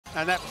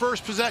And that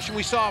first possession,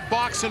 we saw a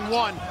box and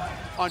one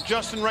on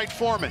Justin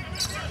Wright-Foreman.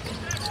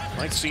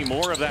 Might see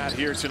more of that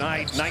here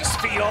tonight. Nice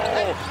feed,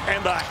 oh,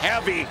 and the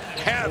heavy,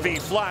 heavy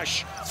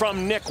flush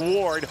from Nick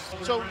Ward.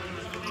 So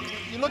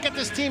you look at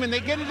this team and they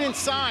get it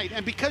inside,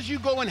 and because you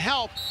go and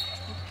help,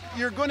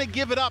 you're going to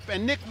give it up.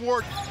 And Nick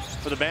Ward.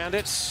 For the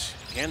Bandits,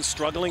 again,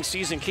 struggling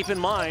season. Keep in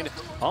mind,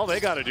 all they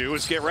got to do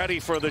is get ready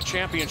for the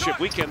championship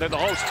weekend. They're the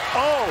host.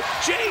 Oh,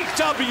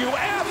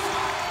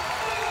 JWF!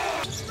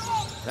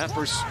 That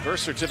birth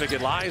certificate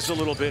lies a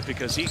little bit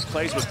because he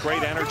plays with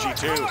great energy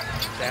too.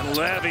 And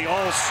Levy,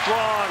 oh,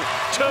 strong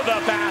to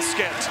the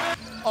basket.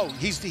 Oh,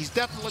 he's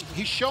definitely,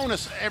 he's shown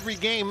us every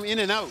game in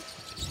and out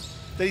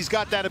that he's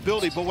got that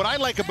ability. But what I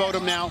like about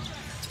him now,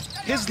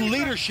 his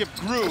leadership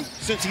grew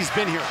since he's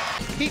been here.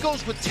 He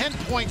goes with 10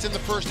 points in the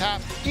first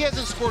half. He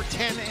hasn't scored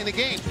 10 in a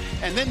game.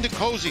 And then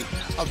DeCozy,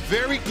 a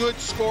very good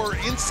scorer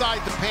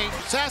inside the paint.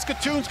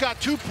 Saskatoon's got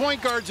 2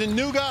 point guards in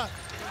Nuga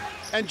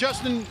and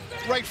Justin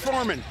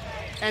Wright-Foreman.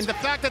 And the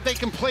fact that they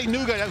can play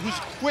Nuga, who's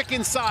quick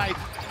inside.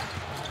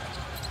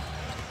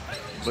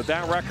 But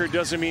that record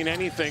doesn't mean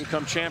anything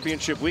come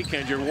championship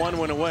weekend. You're 1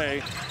 win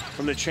away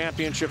from the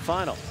championship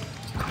final.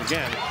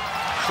 Again,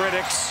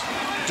 critics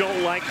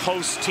don't like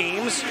host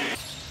teams.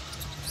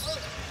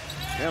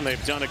 And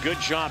they've done a good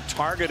job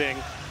targeting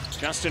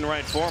Justin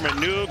Wright-Foreman.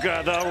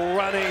 Nuga, the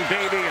running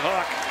baby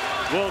hook,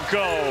 will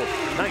go.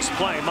 Nice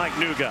play, Mike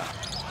Nuga.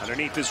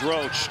 Underneath is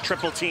Roach,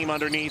 triple team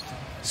underneath,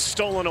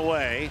 stolen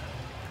away.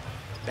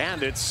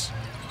 Bandits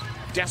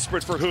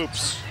desperate for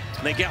hoops,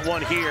 and they get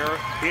one here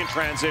in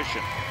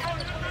transition.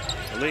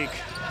 Malik,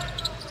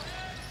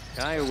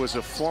 guy who was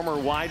a former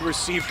wide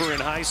receiver in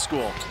high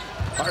school.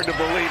 Hard to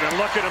believe, and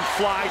look at him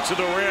fly to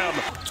the rim.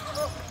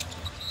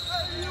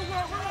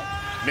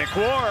 Nick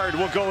Ward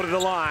will go to the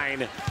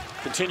line.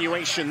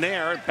 Continuation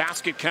there,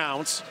 basket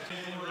counts.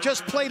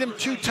 Just played him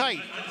too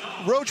tight.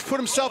 Roach put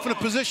himself in a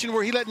position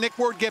where he let Nick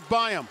Ward get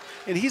by him,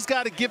 and he's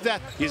got to give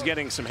that. He's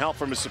getting some help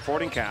from his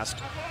supporting cast.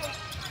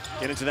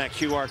 Get into that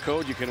QR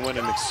code, you can win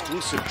an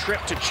exclusive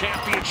trip to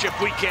championship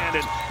weekend,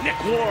 and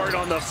Nick Ward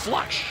on the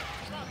flush.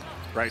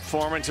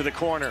 Wright-Foreman to the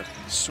corner,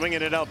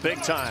 swinging it out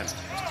big time.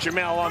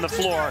 Jamel on the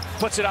floor,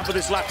 puts it up with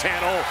his left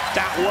hand. Oh,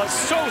 that was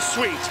so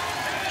sweet.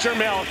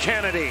 Jamel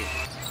Kennedy.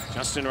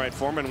 Justin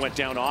Wright-Foreman went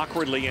down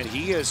awkwardly, and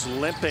he is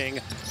limping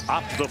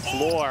up the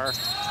floor,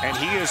 and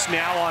he is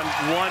now on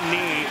one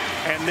knee,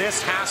 and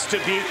this has to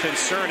be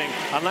concerning,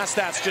 unless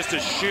that's just a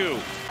shoe.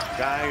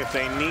 Guy, if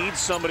they need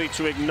somebody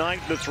to ignite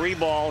the three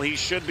ball, he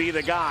should be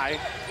the guy.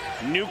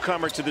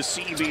 Newcomer to the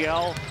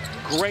CEBL,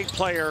 great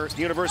player,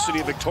 University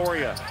of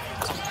Victoria.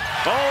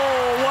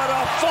 Oh, what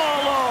a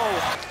follow!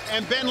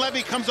 And Ben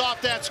Levy comes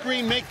off that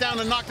screen, make down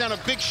and knock down a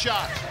big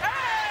shot.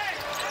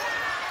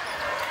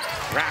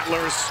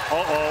 Rattlers,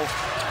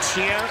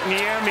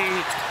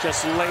 Niemi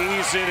just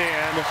lays it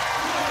in.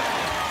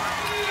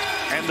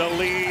 And the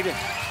lead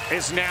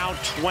is now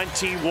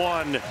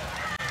 21.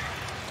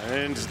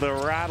 And the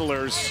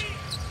Rattlers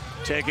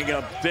taking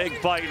a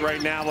big bite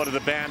right now out of the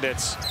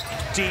Bandits.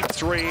 Deep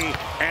three,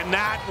 and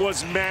that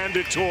was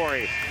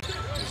mandatory.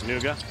 Here's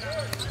Nuga,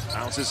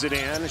 bounces it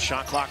in,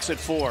 shot clock's at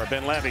 4.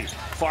 Ben Levy,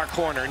 far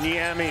corner,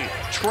 Niemi,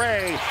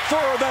 Trey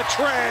for the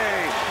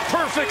tray,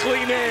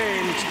 perfectly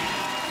named.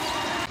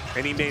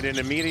 And he made an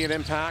immediate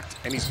impact,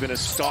 and he's been a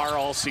star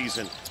all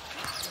season.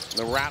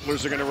 The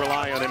Rattlers are going to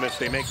rely on him if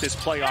they make this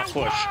playoff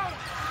push.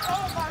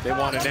 They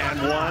want an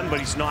and one, but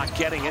he's not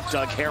getting it.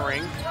 Doug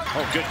Herring.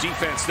 Oh, good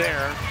defense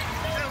there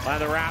by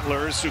the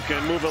Rattlers, who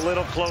can move a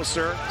little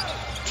closer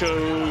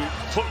to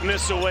putting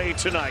this away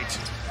tonight.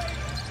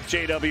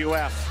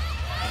 JWF.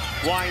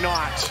 Why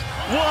not?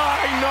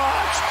 Why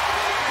not?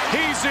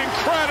 He's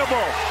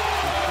incredible.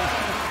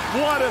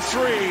 What a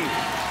three.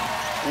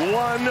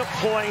 1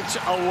 point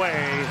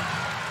away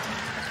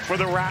for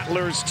the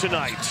Rattlers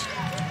tonight.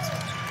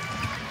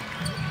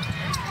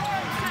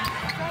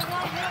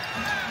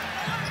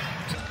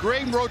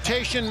 Great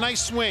rotation,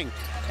 nice swing.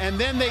 And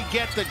then they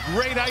get the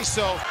great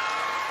ISO.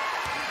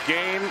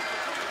 Game,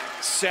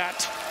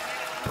 set,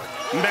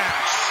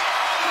 match.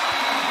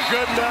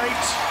 Good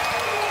night.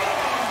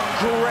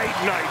 Great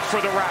night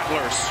for the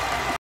Rattlers.